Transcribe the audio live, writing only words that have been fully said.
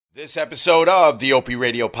This episode of the Opie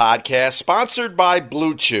Radio Podcast, sponsored by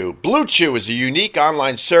Blue Chew. Blue Chew is a unique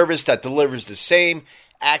online service that delivers the same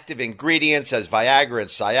active ingredients as Viagra and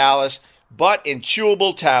Cialis, but in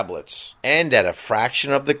chewable tablets, and at a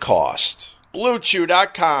fraction of the cost.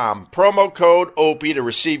 BlueChew.com, promo code Opie to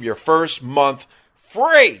receive your first month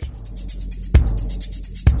free.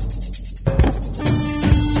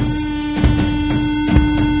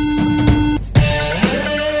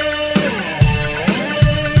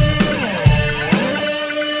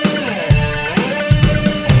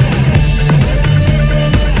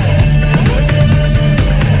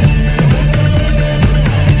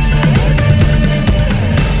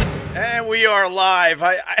 We are live.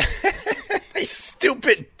 I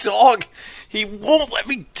stupid dog. He won't let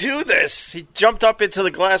me do this. He jumped up into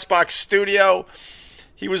the Glassbox studio.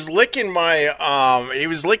 He was licking my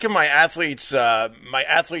athlete's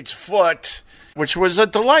foot, which was a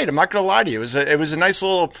delight. I'm not going to lie to you. It was a nice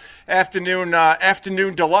little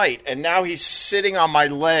afternoon delight. And now he's sitting on my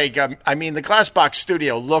leg. I mean, the Glassbox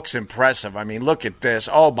studio looks impressive. I mean, look at this.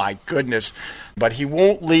 Oh my goodness. But he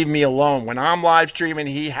won't leave me alone. When I'm live streaming,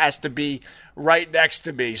 he has to be right next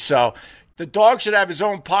to me. So the dog should have his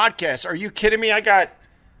own podcast. Are you kidding me? I've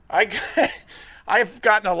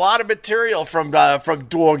gotten a lot of material from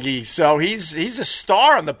Doggy. So he's a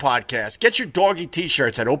star on the podcast. Get your Doggy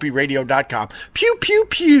t-shirts at opradio.com. Pew, pew,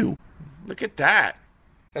 pew. Look at that.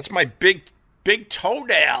 That's my big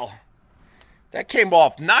toenail. That came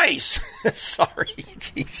off nice. Sorry.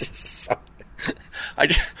 Jesus.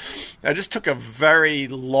 I just took a very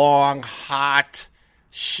long, hot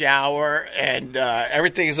shower, and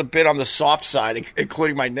everything is a bit on the soft side,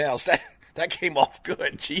 including my nails. That came off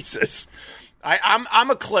good. Jesus.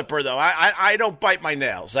 I'm a clipper, though. I don't bite my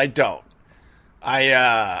nails. I don't.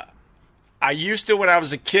 I used to when I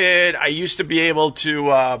was a kid. I used to be able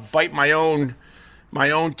to bite my own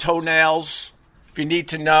toenails, if you need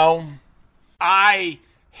to know. I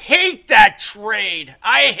hate that trade.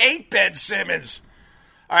 I hate Ben Simmons.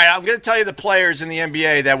 All right, I'm going to tell you the players in the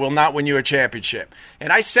NBA that will not win you a championship.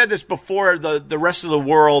 And I said this before the rest of the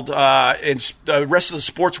world, in the rest of the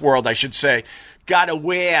sports world, I should say, got to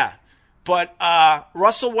wear. But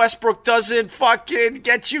Russell Westbrook doesn't fucking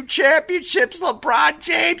get you championships, LeBron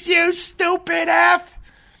James, you stupid F.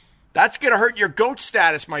 That's going to hurt your GOAT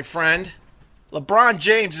status, my friend. LeBron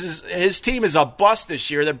James, his team is a bust this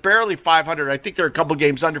year. They're barely 500. I think they're a couple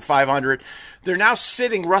games under 500. They're now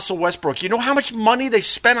sitting Russell Westbrook. You know how much money they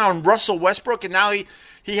spent on Russell Westbrook, and now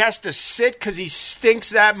he has to sit because he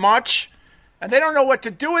stinks that much? And they don't know what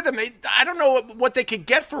to do with him. I don't know what they could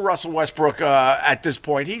get for Russell Westbrook at this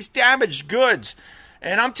point. He's damaged goods.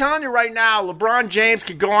 And I'm telling you right now, LeBron James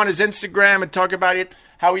could go on his Instagram and talk about it,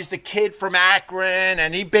 how he's the kid from Akron,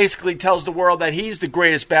 and he basically tells the world that he's the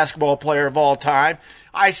greatest basketball player of all time.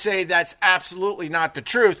 I say that's absolutely not the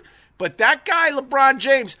truth. But that guy, LeBron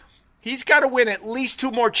James, he's got to win at least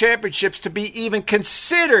 2 more championships to be even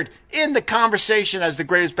considered in the conversation as the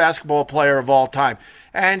greatest basketball player of all time.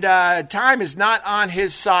 And time is not on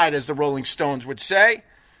his side, as the Rolling Stones would say.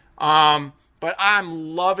 But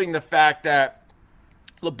I'm loving the fact that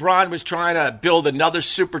LeBron was trying to build another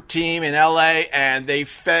super team in LA, and they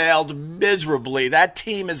failed miserably. That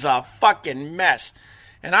team is a fucking mess.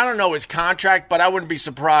 And I don't know his contract, but I wouldn't be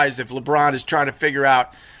surprised if LeBron is trying to figure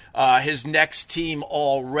out his next team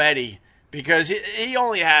already, because he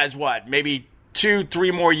only has, maybe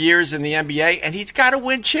 2-3 more years in the NBA, and he's got to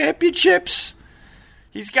win championships.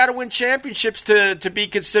 He's got to win championships to be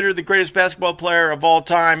considered the greatest basketball player of all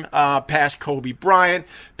time, past Kobe Bryant,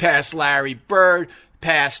 past Larry Bird,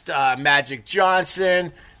 past Magic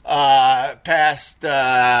Johnson, past, did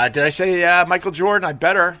I say Michael Jordan?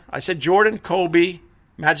 I said Jordan, Kobe,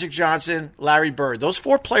 Magic Johnson, Larry Bird. Those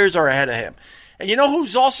 4 players are ahead of him. And you know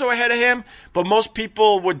who's also ahead of him? But most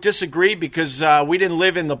people would disagree because we didn't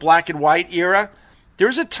live in the black and white era.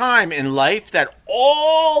 There's a time in life that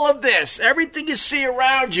all of this, everything you see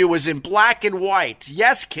around you, was in black and white.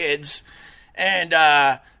 Yes, kids.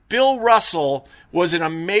 And Bill Russell was an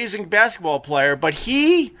amazing basketball player, but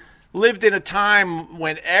he lived in a time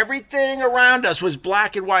when everything around us was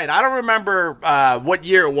black and white. I don't remember what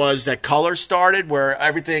year it was that color started, where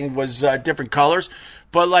everything was different colors.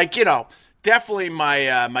 But, definitely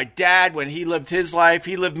my dad, when he lived his life,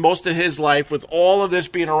 he lived most of his life with all of this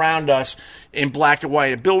being around us in black and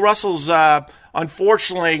white. And Bill Russell's,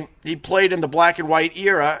 unfortunately, he played in the black and white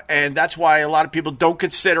era, and that's why a lot of people don't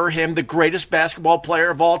consider him the greatest basketball player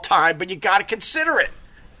of all time, but you got to consider it.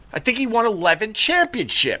 I think he won 11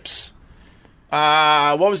 championships.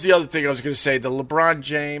 What was the other thing I was going to say? The LeBron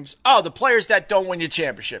James. Oh, the players that don't win you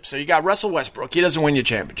championships. So you got Russell Westbrook. He doesn't win you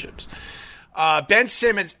championships. Ben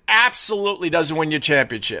Simmons absolutely doesn't win you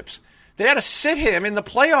championships. They had to sit him in the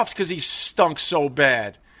playoffs because he stunk so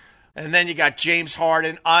bad. And then you got James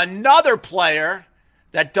Harden, another player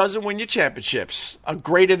that doesn't win you championships. A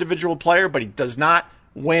great individual player, but he does not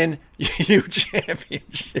win you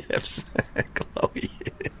championships. Chloe.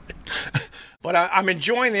 But I'm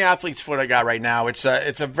enjoying the athlete's foot I got right now. It's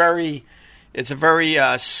a very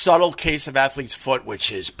subtle case of athlete's foot,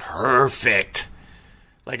 which is perfect.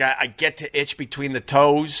 Like I get to itch between the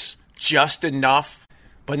toes just enough.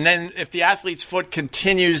 But then if the athlete's foot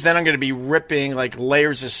continues, then I'm going to be ripping like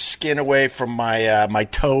layers of skin away from my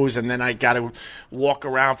toes, and then I got to walk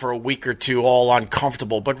around for a week or two all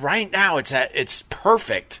uncomfortable. But right now it's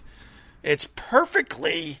perfect. It's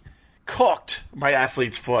perfectly cooked, my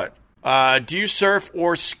athlete's foot. Do you surf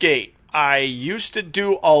or skate? I used to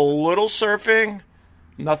do a little surfing.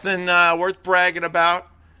 Nothing worth bragging about.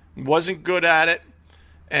 Wasn't good at it.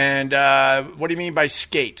 And what do you mean by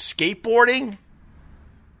skate? Skateboarding?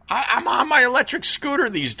 I'm on my electric scooter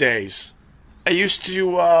these days. I used to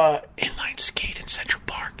inline skate in Central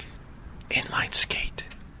Park. Inline skate.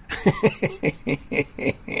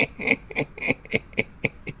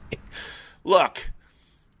 Look,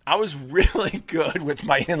 I was really good with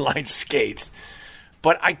my inline skates,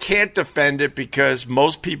 but I can't defend it because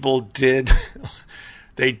most people did.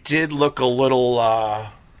 They did look a little,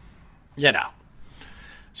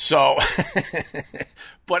 So,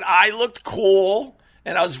 but I looked cool.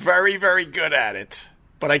 And I was very, very good at it.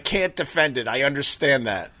 But I can't defend it. I understand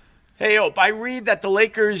that. Hey, Ope, I read that the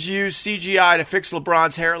Lakers use CGI to fix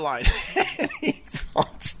LeBron's hairline. And he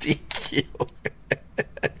wants DQ.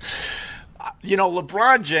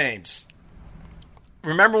 LeBron James.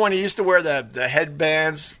 Remember when he used to wear the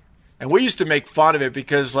headbands? And we used to make fun of it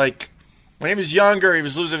because, like, when he was younger, he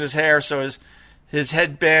was losing his hair. So his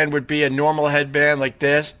headband would be a normal headband like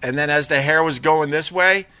this. And then as the hair was going this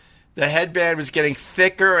way, the headband was getting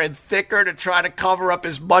thicker and thicker to try to cover up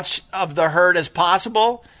as much of the hurt as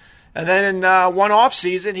possible. And then in one off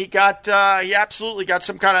season, he absolutely got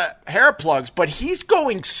some kind of hair plugs. But he's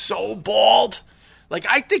going so bald. Like,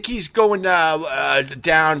 I think he's going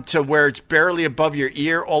down to where it's barely above your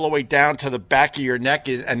ear, all the way down to the back of your neck,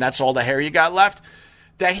 and that's all the hair you got left.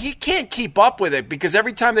 That he can't keep up with it because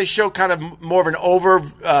every time they show kind of more of an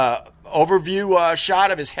overview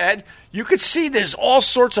shot of his head, you could see there's all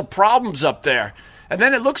sorts of problems up there. And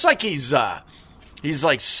then it looks like he's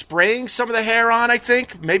like spraying some of the hair on, I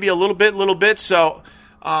think. Maybe a little bit. So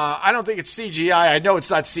I don't think it's CGI. I know it's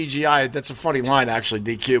not CGI. That's a funny line, actually,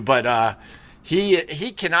 DQ. But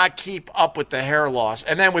he cannot keep up with the hair loss.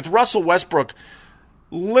 And then with Russell Westbrook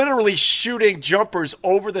literally shooting jumpers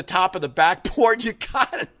over the top of the backboard, you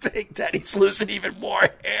got to think that he's losing even more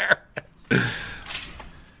hair.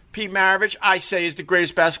 Pete Maravich, I say, is the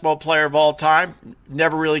greatest basketball player of all time.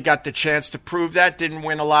 Never really got the chance to prove that. Didn't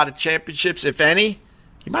win a lot of championships, if any.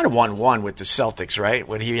 He might have won one with the Celtics, right?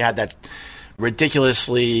 When he had that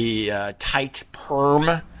ridiculously tight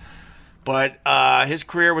perm. But his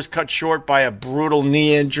career was cut short by a brutal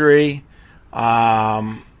knee injury.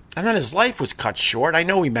 And then his life was cut short. I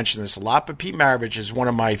know we mentioned this a lot, but Pete Maravich is one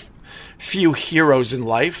of my few heroes in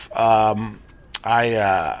life. I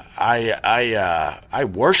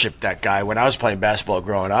worshipped that guy when I was playing basketball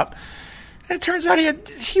growing up. And it turns out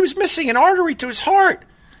he was missing an artery to his heart.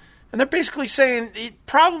 And they're basically saying he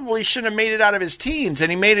probably shouldn't have made it out of his teens.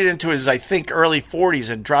 And he made it into his, I think, early 40s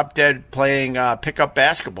and dropped dead playing pickup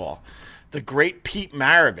basketball. The great Pete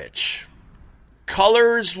Maravich.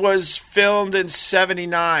 Colors was filmed in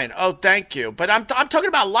 79. Oh, thank you. But I'm talking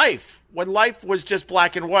about life. When life was just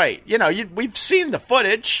black and white. We've seen the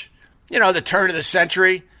footage. The turn of the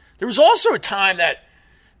century. There was also a time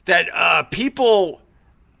that people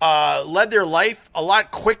led their life a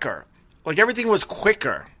lot quicker. Like, everything was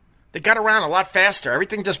quicker. They got around a lot faster.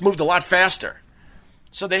 Everything just moved a lot faster.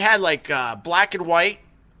 So they had, like, black and white,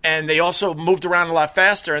 and they also moved around a lot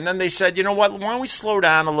faster. And then they said, you know what, why don't we slow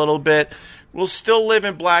down a little bit? We'll still live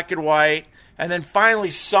in black and white. And then finally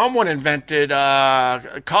someone invented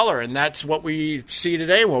color, and that's what we see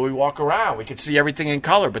today when we walk around. We could see everything in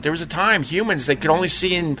color. But there was a time humans, they could only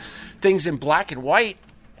see things in black and white,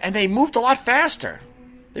 and they moved a lot faster.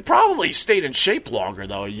 They probably stayed in shape longer,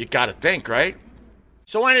 though, you got to think, right?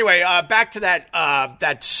 So anyway, back to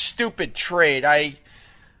that stupid trade.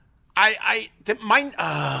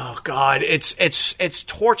 Oh God, it's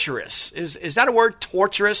torturous. Is that a word?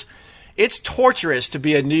 Torturous? It's torturous to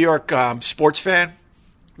be a New York sports fan.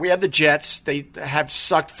 We have the Jets. They have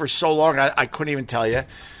sucked for so long, I couldn't even tell you.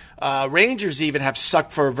 Rangers even have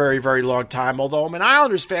sucked for a very, very long time, although I'm an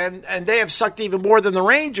Islanders fan, and they have sucked even more than the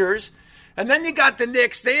Rangers And then you got the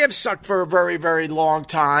Knicks. They have sucked for a very, very long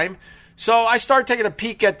time. So I started taking a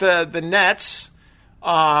peek at the Nets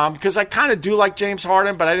because I kind of do like James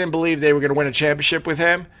Harden, but I didn't believe they were going to win a championship with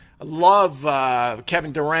him. I love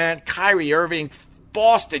Kevin Durant, Kyrie Irving,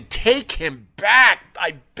 Boston. Take him back.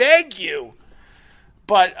 I beg you.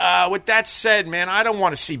 But with that said, man, I don't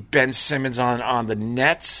want to see Ben Simmons on the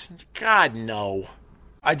Nets. God, no.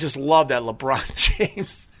 I just love that LeBron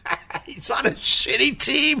James. He's on a shitty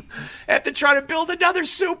team after trying to build another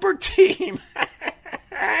super team.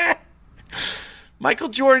 Michael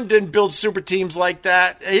Jordan didn't build super teams like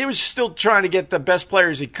that. He was still trying to get the best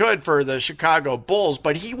players he could for the Chicago Bulls,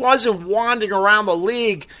 but he wasn't wandering around the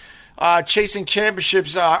league chasing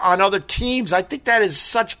championships on other teams. I think that is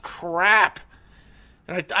such crap.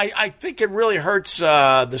 And I think it really hurts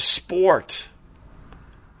the sport.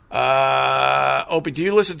 Opie, do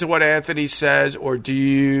you listen to what Anthony says, or do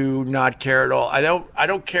you not care at all? I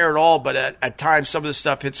don't care at all, but at times some of the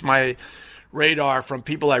stuff hits my radar from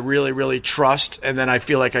people I really, really trust, and then I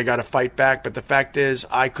feel like I got to fight back. But the fact is,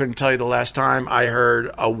 I couldn't tell you the last time I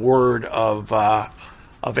heard a word of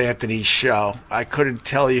Anthony's show. I couldn't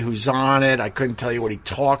tell you who's on it. I couldn't tell you what he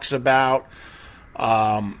talks about.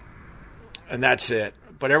 And that's it.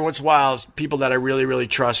 But every once in a while, people that I really, really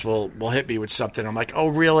trust will hit me with something. I'm like, oh,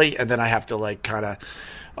 really? And then I have to like kind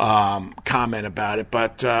of comment about it.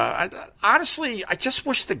 But honestly, I just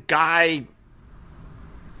wish the guy,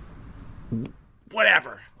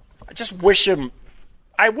 whatever. I just wish him.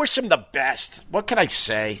 I wish him the best. What can I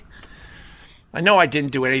say? I know I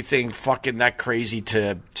didn't do anything fucking that crazy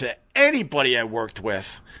to anybody I worked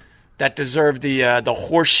with that deserved the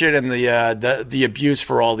horseshit and the abuse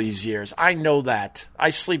for all these years. I know that. I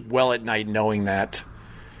sleep well at night knowing that.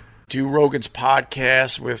 Do Rogan's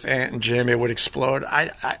podcast with Ant and Jim, it would explode.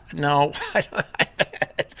 No.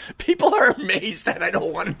 People are amazed that I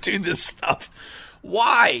don't want to do this stuff.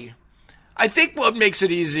 Why? I think what makes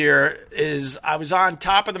it easier is I was on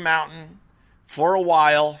top of the mountain for a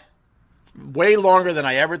while, way longer than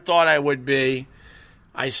I ever thought I would be.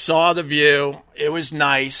 I saw the view. It was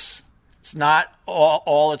nice. It's not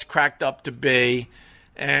all it's cracked up to be.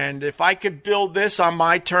 And if I could build this on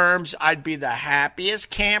my terms, I'd be the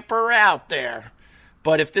happiest camper out there.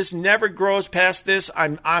 But if this never grows past this,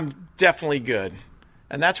 I'm definitely good.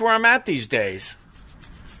 And that's where I'm at these days.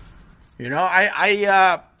 You know,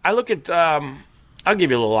 I look at, I'll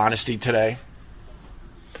give you a little honesty today.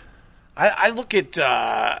 I look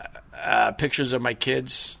at pictures of my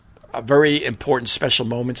kids, very important, special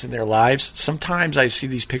moments in their lives. Sometimes I see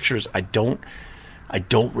these pictures, I don't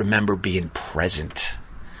remember being present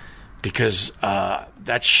because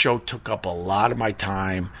that show took up a lot of my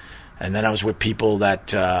time, and then I was with people that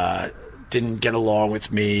didn't get along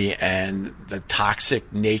with me, and the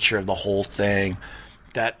toxic nature of the whole thing.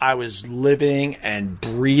 That I was living and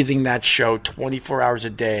breathing that show 24 hours a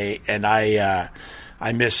day, and I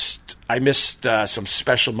missed some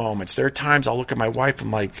special moments. There are times I'll look at my wife,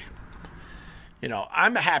 I'm like, you know,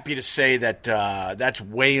 I'm happy to say that that's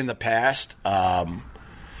way in the past.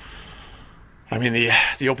 I mean,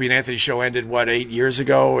 the Opie and Anthony show ended, 8 years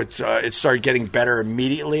ago? It started getting better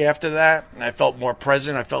immediately after that, and I felt more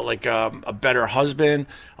present. I felt like a better husband,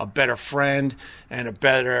 a better friend, and a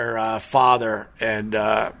better father, and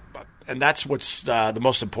that's what's the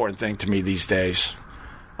most important thing to me these days.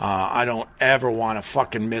 I don't ever want to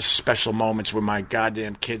fucking miss special moments with my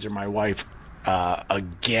goddamn kids or my wife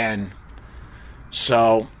again.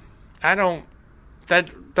 So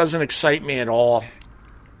that doesn't excite me at all.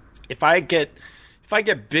 If I get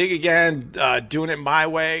big again, doing it my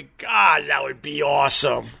way, God, that would be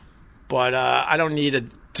awesome. But I don't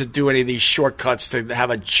need to do any of these shortcuts to have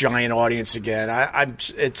a giant audience again.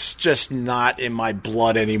 It's just not in my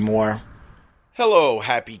blood anymore. Hello,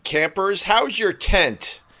 happy campers. How's your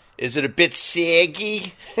tent? Is it a bit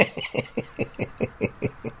saggy?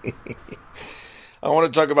 I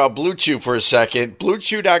want to talk about Blue Chew for a second.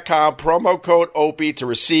 BlueChew.com, promo code OPIE to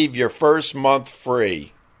receive your first month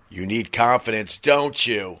free. You need confidence, don't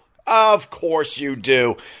you? Of course you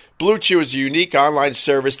do. Blue Chew is a unique online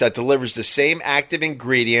service that delivers the same active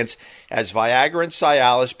ingredients as Viagra and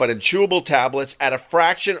Cialis, but in chewable tablets at a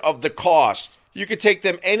fraction of the cost. You can take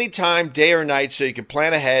them anytime, day or night, so you can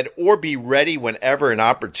plan ahead or be ready whenever an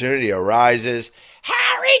opportunity arises.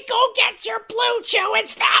 Harry, go get your Blue Chew.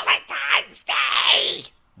 It's Valentine's Day.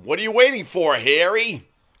 What are you waiting for, Harry?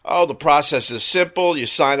 Oh, the process is simple. You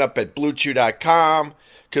sign up at BlueChew.com,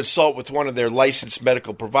 consult with one of their licensed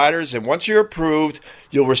medical providers, and once you're approved,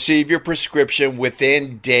 you'll receive your prescription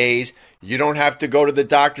within days. You don't have to go to the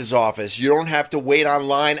doctor's office. You don't have to wait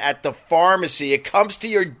online at the pharmacy. It comes to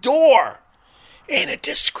your door. in a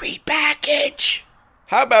discreet package.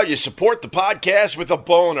 How about you support the podcast with a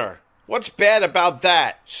boner? What's bad about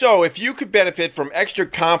that? So, if you could benefit from extra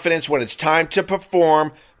confidence when it's time to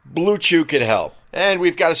perform, Blue Chew can help. And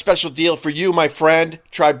we've got a special deal for you, my friend.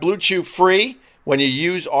 Try Blue Chew free when you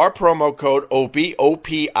use our promo code OPIE,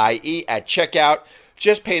 O-P-I-E, at checkout.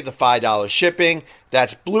 Just pay the $5 shipping.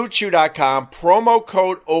 That's BlueChew.com, promo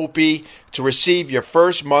code OPIE, to receive your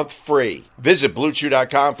first month free. Visit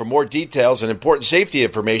BlueChew.com for more details and important safety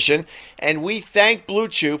information. And we thank Blue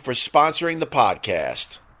Chew for sponsoring the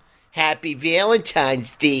podcast. Happy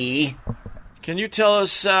Valentine's Day. Can you tell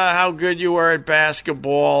us how good you were at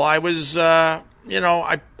basketball? I was, I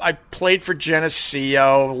played for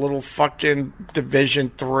Geneseo, a little fucking Division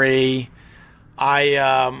III.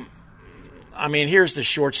 Here's the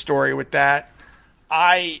short story with that.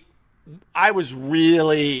 I was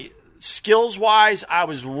really, skills-wise, I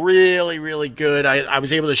was really, really good. I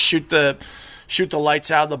was able to shoot the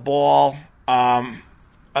lights out of the ball.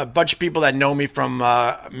 A bunch of people that know me from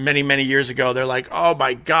many, many years ago, they're like, oh,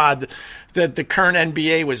 my God, the current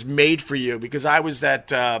NBA was made for you, because I was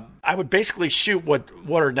that I would basically shoot what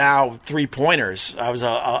are now three-pointers. I was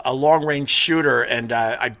a long-range shooter, and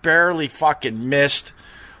I barely fucking missed.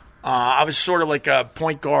 I was sort of like a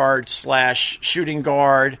point guard / shooting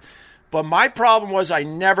guard. But my problem was I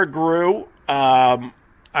never grew. I'm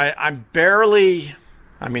barely...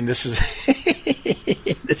 this is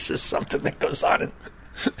this is something that goes on. And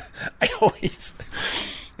I always...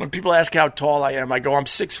 When people ask how tall I am, I go, I'm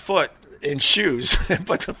 6 foot in shoes.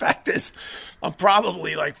 But the fact is, I'm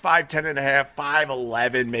probably like 5'10 and a half,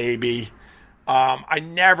 5'11 maybe. I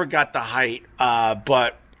never got the height.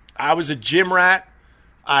 But I was a gym rat.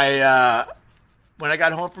 When I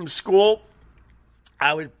got home from school,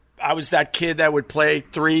 I was that kid that would play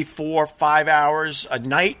 3, 4, 5 hours a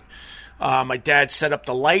night. My dad set up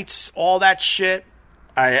the lights, all that shit.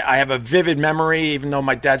 I have a vivid memory, even though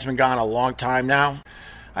my dad's been gone a long time now.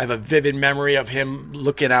 I have a vivid memory of him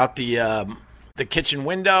looking out the kitchen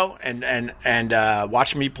window and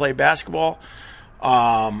watching me play basketball.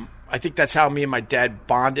 I think that's how me and my dad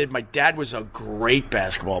bonded. My dad was a great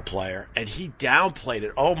basketball player, and he downplayed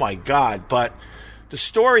it. Oh my God! But the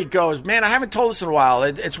story goes, man, I haven't told this in a while.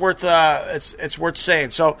 It's worth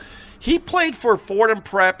saying. So he played for Fordham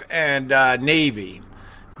Prep and Navy.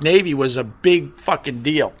 Navy was a big fucking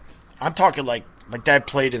deal. I'm talking like my dad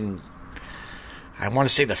played in, I want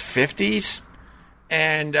to say, the 50s.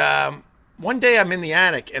 And one day I'm in the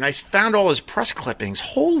attic and I found all his press clippings.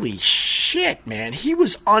 Holy shit, man. He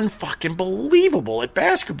was unfucking believable at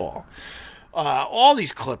basketball. All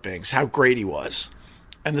these clippings, how great he was.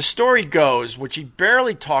 And the story goes, which he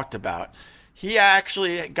barely talked about, he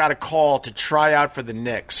actually got a call to try out for the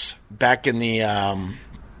Knicks back in the,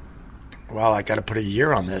 I got to put a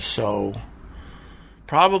year on this, so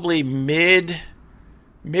probably mid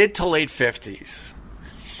to late 50s.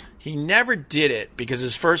 He never did it because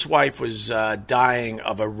his first wife was dying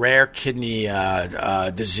of a rare kidney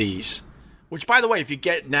disease, which, by the way, if you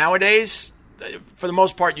get nowadays, for the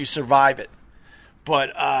most part, you survive it.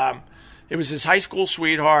 But it was his high school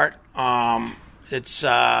sweetheart. And it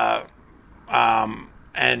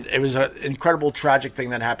was an incredible, tragic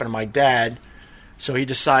thing that happened to my dad. So he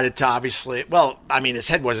decided to obviously, his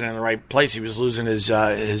head wasn't in the right place. He was losing his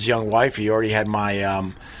young wife. He already had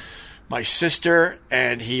my sister,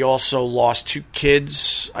 and he also lost 2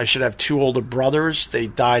 kids. I should have 2 older brothers. They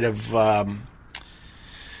died of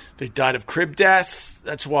crib death.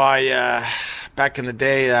 That's why back in the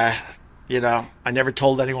day, I never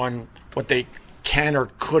told anyone what they can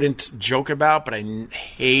or couldn't joke about, but I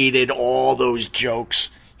hated all those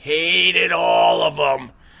jokes. Hated all of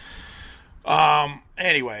them.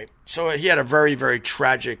 Anyway, so he had a very, very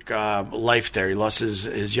tragic life there. He lost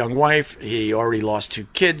his young wife. He already lost 2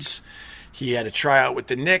 kids. He had a tryout with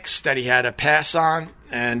the Knicks that he had to pass on,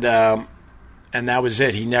 and that was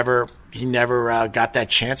it. He never got that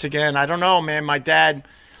chance again. I don't know, man. My dad,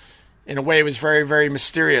 in a way, was very, very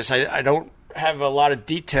mysterious. I don't have a lot of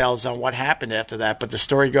details on what happened after that, but the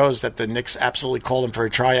story goes that the Knicks absolutely called him for a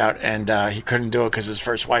tryout, and he couldn't do it because his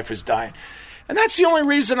first wife was dying. And that's the only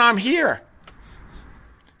reason I'm here.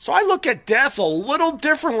 So I look at death a little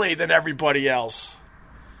differently than everybody else.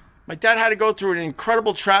 My dad had to go through an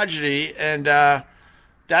incredible tragedy, and that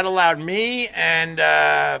allowed me and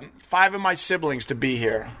 5 of my siblings to be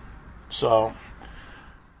here. So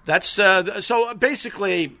that's so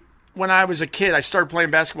basically, when I was a kid, I started playing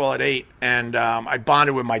basketball at 8, and I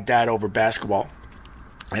bonded with my dad over basketball.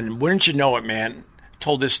 And wouldn't you know it, man?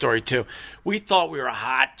 Told this story too. We thought we were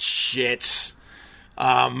hot shits.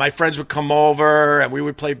 My friends would come over and we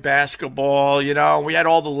would play basketball. We had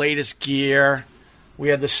all the latest gear. We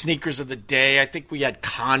had the sneakers of the day. I think we had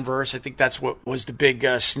Converse. I think that's what was the big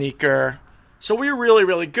sneaker. So we were really,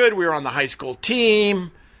 really good. We were on the high school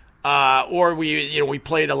team. Or we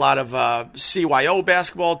played a lot of CYO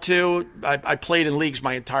basketball too. I played in leagues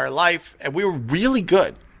my entire life, and we were really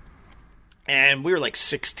good. And we were like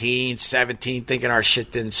 16, 17, thinking our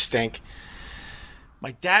shit didn't stink.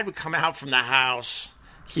 My dad would come out from the house.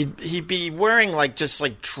 He'd be wearing just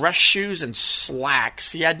dress shoes and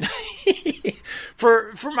slacks. He had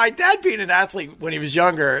for my dad being an athlete when he was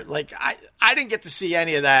younger. I didn't get to see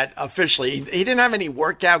any of that officially. He didn't have any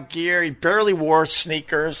workout gear. He barely wore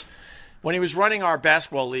sneakers. When he was running our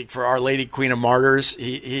basketball league for Our Lady Queen of Martyrs,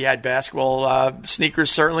 he had basketball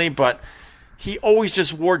sneakers certainly, but he always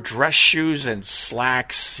just wore dress shoes and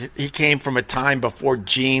slacks. He came from a time before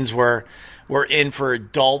jeans were in for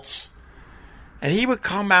adults. And he would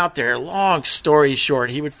come out there, long story short,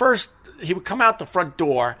 he would come out the front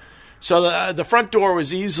door. So the front door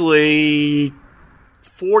was easily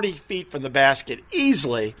 40 feet from the basket,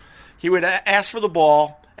 easily. He would ask for the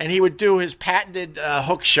ball, and he would do his patented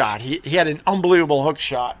hook shot. He had an unbelievable hook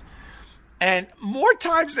shot. And more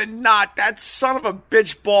times than not, that son of a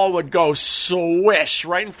bitch ball would go swish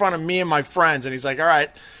right in front of me and my friends. And he's like, all right,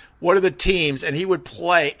 what are the teams? And he would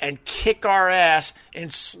play and kick our ass in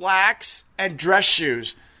slacks and dress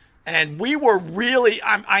shoes. And we were really,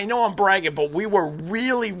 I know I'm bragging, but we were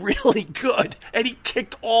really, really good. And he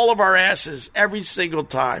kicked all of our asses every single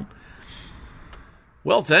time.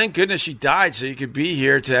 Well, thank goodness she died so you could be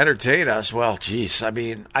here to entertain us. Well, geez,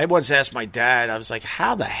 I once asked my dad, I was like,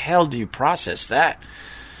 how the hell do you process that?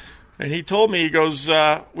 And he told me, he goes,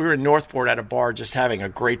 we were in Northport at a bar just having a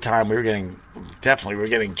great time. We were getting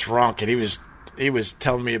drunk, and he was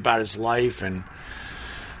telling me about his life, and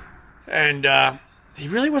he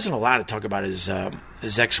really wasn't allowed to talk about his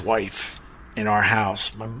ex-wife in our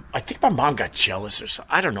house. I think my mom got jealous or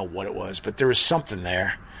something. I don't know what it was, but there was something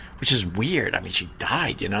there, which is weird. She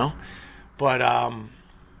died, But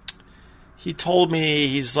he told me,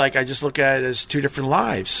 he's like, I just look at it as two different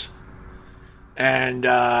lives. And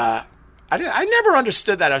I never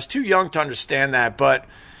understood that. I was too young to understand that. But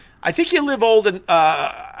I think you live old, and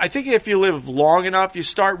I think if you live long enough, you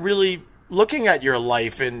start really looking at your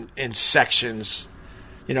life in sections,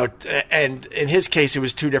 and in his case, it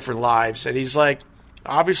was two different lives. And he's like,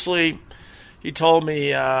 obviously, he told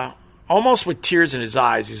me, almost with tears in his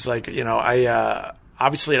eyes, he's like,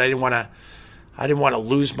 obviously I didn't want to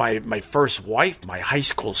lose my first wife, my high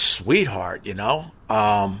school sweetheart,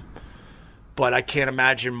 but I can't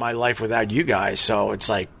imagine my life without you guys. So it's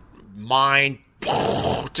like mind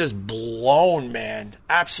just blown, man,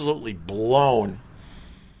 absolutely blown.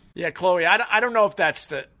 Yeah, Chloe, I don't know if that's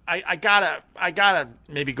the. I gotta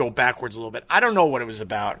maybe go backwards a little bit. I don't know what it was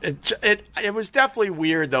about. It was definitely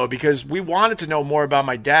weird though, because we wanted to know more about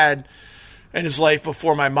my dad and his life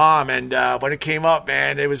before my mom, and when it came up,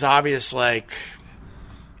 man, it was obvious. Like,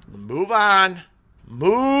 move on.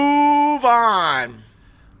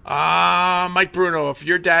 Mike Bruno, if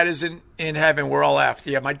your dad isn't in heaven, we're all effed.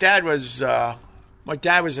 Yeah, my dad was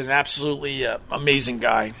an absolutely amazing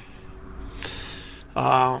guy.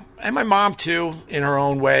 And my mom too, in her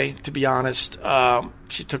own way, to be honest.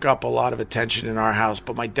 She took up a lot of attention in our house,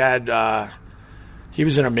 but my dad, he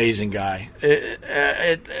was an amazing guy.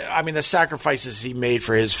 The sacrifices he made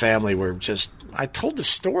for his family were just, I told the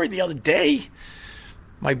story the other day.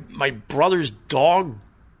 My brother's dog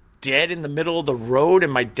dead in the middle of the road,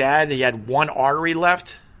 and my dad, he had one artery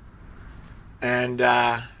left. And,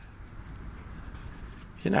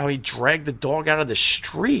 he dragged the dog out of the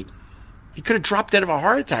street. He could have dropped dead of a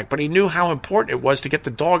heart attack, but he knew how important it was to get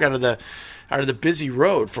the dog out of the busy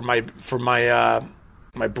road for my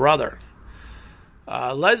brother.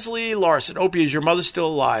 Leslie Larson, Opie, is your mother still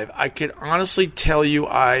alive? I could honestly tell you,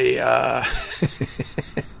 I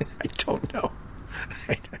don't know.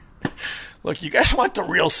 Look, you guys want the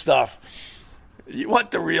real stuff. You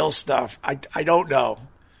want the real stuff. I don't know.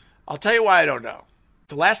 I'll tell you why I don't know.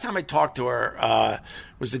 The last time I talked to her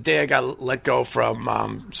was the day I got let go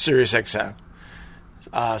from Sirius XM.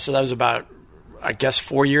 So that was about, I guess,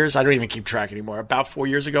 4 years. I don't even keep track anymore. About 4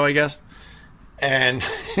 years ago, I guess. And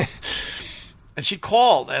and she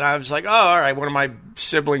called, and I was like, oh, all right. One of my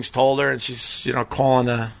siblings told her, and she's, calling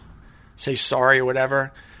to say sorry or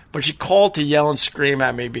whatever. But she called to yell and scream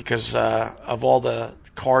at me because of all the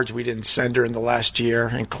cards we didn't send her in the last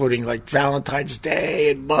year, including like Valentine's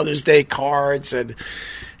Day and Mother's Day cards, and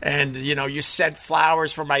you sent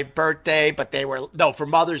flowers for my birthday, but for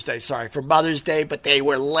Mother's Day, but they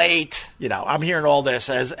were late. I'm hearing all this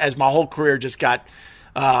as my whole career just got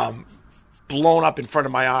blown up in front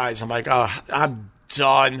of my eyes. I'm like, oh, I'm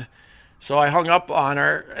done. So I hung up on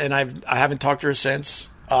her, and I haven't talked to her since.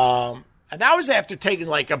 And that was after taking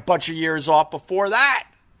like a bunch of years off before that.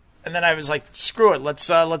 And then I was like, screw it, let's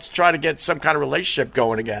try to get some kind of relationship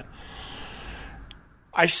going again.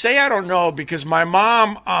 I say I don't know because my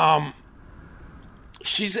mom,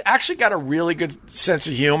 she's actually got a really good sense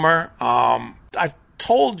of humor. I've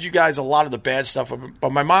told you guys a lot of the bad stuff,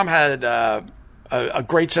 but my mom had a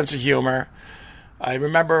great sense of humor. I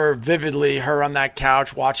remember vividly her on that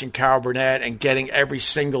couch watching Carol Burnett and getting every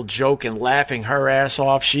single joke and laughing her ass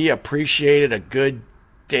off. She appreciated a good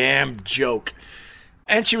damn joke.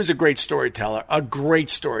 And she was a great storyteller,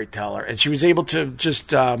 And she was able to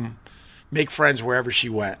just make friends wherever she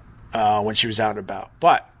went when she was out and about.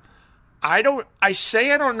 But I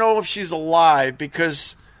say I don't know if she's alive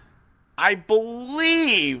because I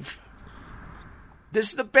believe, this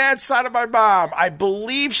is the bad side of my mom, I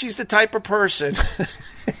believe she's the type of person,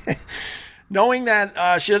 knowing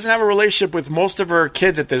that she doesn't have a relationship with most of her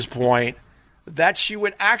kids at this point, that she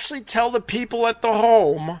would actually tell the people at the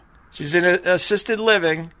home, she's in assisted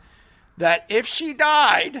living, that if she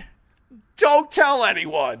died, don't tell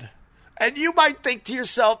anyone. And you might think to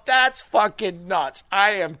yourself, that's fucking nuts.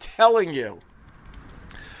 I am telling you.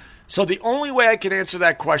 So the only way I can answer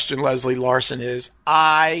that question, Leslie Larson, is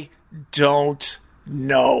I don't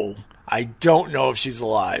know. I don't know if she's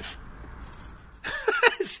alive.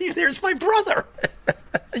 See, there's my brother.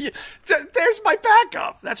 There's my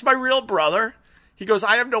backup. That's my real brother. He goes,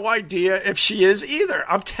 I have no idea if she is either.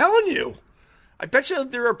 I'm telling you. I bet you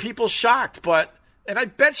there are people shocked, and I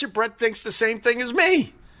bet you Brett thinks the same thing as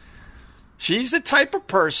me. She's the type of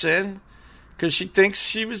person, because she thinks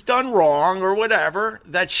she was done wrong or whatever,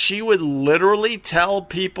 that she would literally tell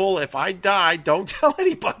people, if I die, don't tell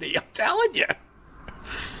anybody. I'm telling you.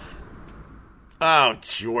 Oh,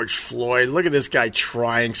 George Floyd. Look at this guy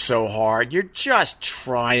trying so hard. You're just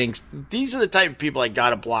trying. These are the type of people I got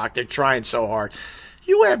to block. They're trying so hard.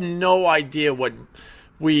 You have no idea what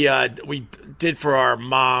we did for our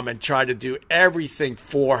mom and tried to do everything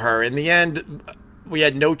for her. In the end, we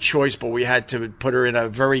had no choice, but we had to put her in a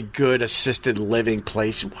very good assisted living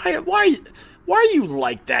place. Why are you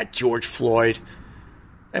like that, George Floyd?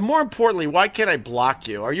 And more importantly, why can't I block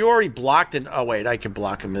you? Are you already blocked? Oh, wait, I can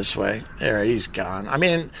block him this way. All right, he's gone. I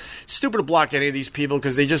mean, it's stupid to block any of these people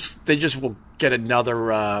because they just will get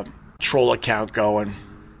another troll account going.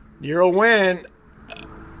 You're a win.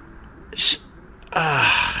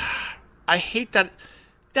 I hate that.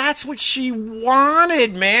 That's what she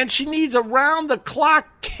wanted, man. She needs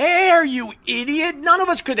around-the-clock care, you idiot. None of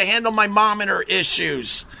us could handle my mom and her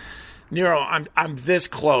issues. Nero, I'm this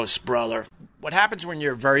close, brother. What happens when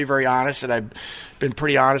you're very, very honest, and I've been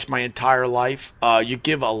pretty honest my entire life, you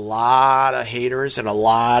give a lot of haters and a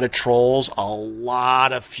lot of trolls a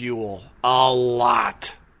lot of fuel. A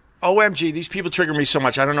lot. OMG, these people trigger me so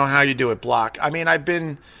much. I don't know how you do it, Block. I mean, I've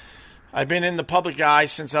been in the public eye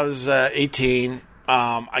since I was 18.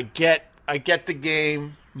 I get the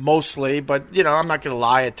game mostly, but, I'm not going to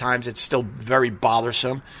lie. At times, it's still very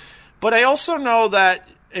bothersome. But I also know that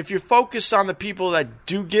if you're focused on the people that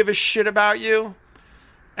do give a shit about you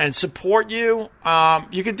and support you,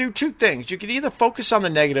 you can do two things. You can either focus on the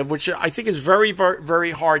negative, which I think is very, very,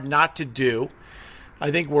 very hard not to do.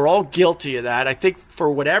 I think we're all guilty of that. I think for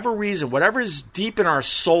whatever reason, whatever is deep in our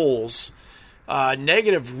souls,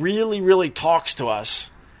 negative really, really talks to us.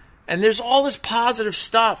 And there's all this positive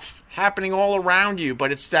stuff happening all around you,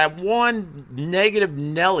 but it's that one negative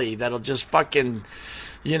Nelly that'll just fucking,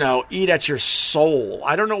 eat at your soul.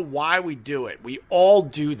 I don't know why we do it. We all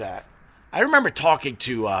do that. I remember talking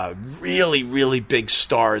to really, really big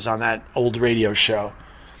stars on that old radio show.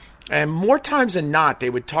 And more times than not, they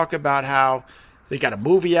would talk about how they got a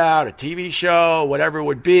movie out, a TV show, whatever it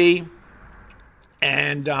would be.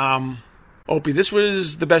 And, Opie, this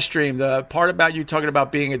was the best stream. The part about you talking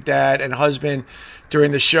about being a dad and husband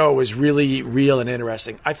during the show was really real and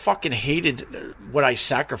interesting. I fucking hated what I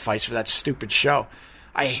sacrificed for that stupid show.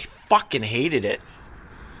 I fucking hated it.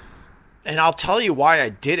 And I'll tell you why I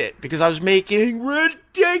did it. Because I was making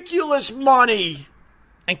ridiculous money.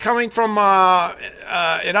 And coming from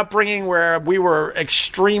an upbringing where we were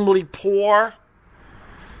extremely poor,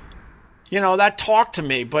 that talked to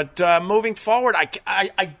me. But moving forward,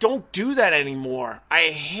 I don't do that anymore. I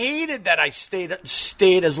hated that I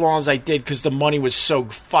stayed as long as I did because the money was so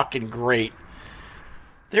fucking great.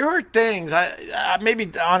 There were things, maybe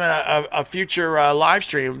on a future live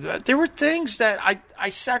stream, there were things that I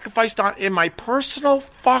sacrificed in my personal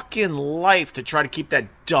fucking life to try to keep that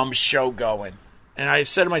dumb show going. And I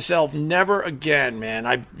said to myself, never again, man.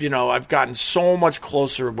 I've gotten so much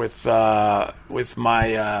closer with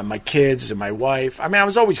my kids and my wife. I mean, I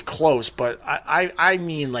was always close, but I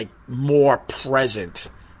mean like more present,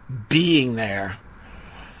 being there.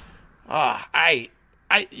 I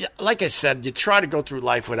like I said, you try to go through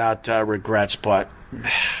life without regrets, but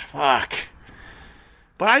fuck.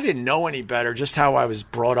 But I didn't know any better. Just how I was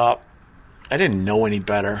brought up, I didn't know any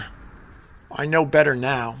better. I know better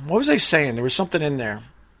now. What was I saying? There was something in there.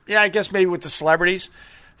 Yeah, I guess maybe with the celebrities.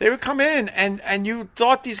 They would come in, and you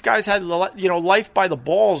thought these guys had, life by the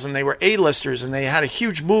balls, and they were A-listers, and they had a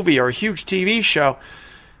huge movie or a huge TV show.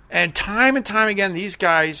 And time again, these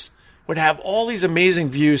guys would have all these amazing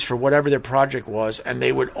views for whatever their project was, and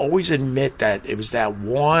they would always admit that it was that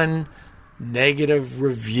one negative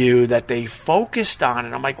review that they focused on.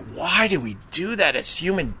 And I'm like, why do we do that as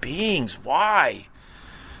human beings? Why?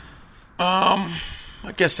 I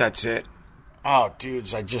guess that's it. Oh,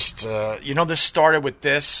 dudes, I just, this started with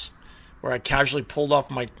this, where I casually pulled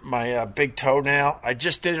off my big toenail. I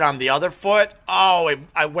just did it on the other foot. Oh,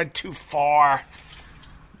 I went too far.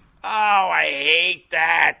 Oh, I hate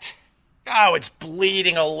that. Oh, it's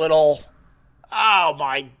bleeding a little. Oh,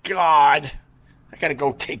 my God. I got to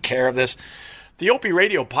go take care of this. The Opie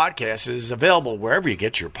Radio podcast is available wherever you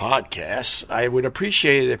get your podcasts. I would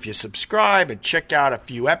appreciate it if you subscribe and check out a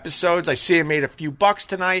few episodes. I see I made a few bucks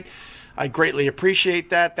tonight. I greatly appreciate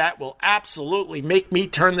that. That will absolutely make me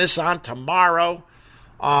turn this on tomorrow.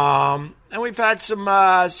 And we've had some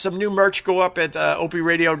new merch go up at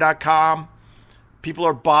opieradio.com. People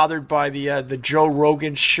are bothered by the Joe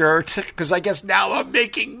Rogan shirt because I guess now I'm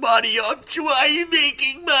making money off Joe. Why are you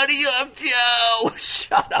making money off Joe?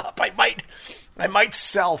 Shut up. I might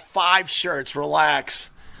sell 5 shirts. Relax.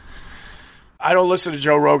 I don't listen to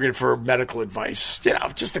Joe Rogan for medical advice.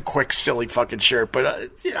 Just a quick, silly fucking shirt.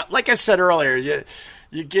 But, like I said earlier,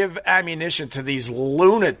 you give ammunition to these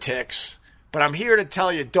lunatics. But I'm here to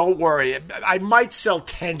tell you, don't worry. I might sell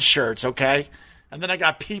 10 shirts, okay? And then I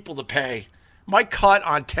got people to pay. My cut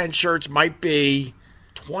on 10 shirts might be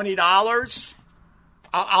 $20.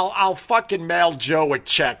 I'll fucking mail Joe a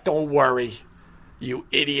check. Don't worry, you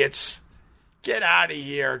idiots. Get out of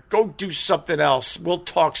here. Go do something else. We'll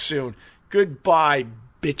talk soon. Goodbye,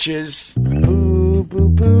 bitches. Boo, boo,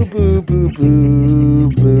 boo, boo, boo,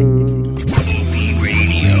 boo, boo.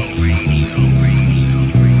 Radio.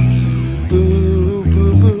 Boo,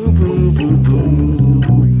 boo, boo, boo, boo,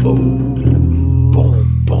 boo, boo.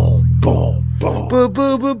 Boom, boom, boom, boom. Boo,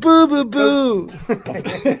 boo, boo, boo, boo, boo.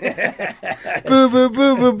 Boo, boo,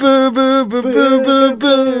 boo, boo, boo, boo, boo, boo, boo,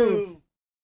 boo.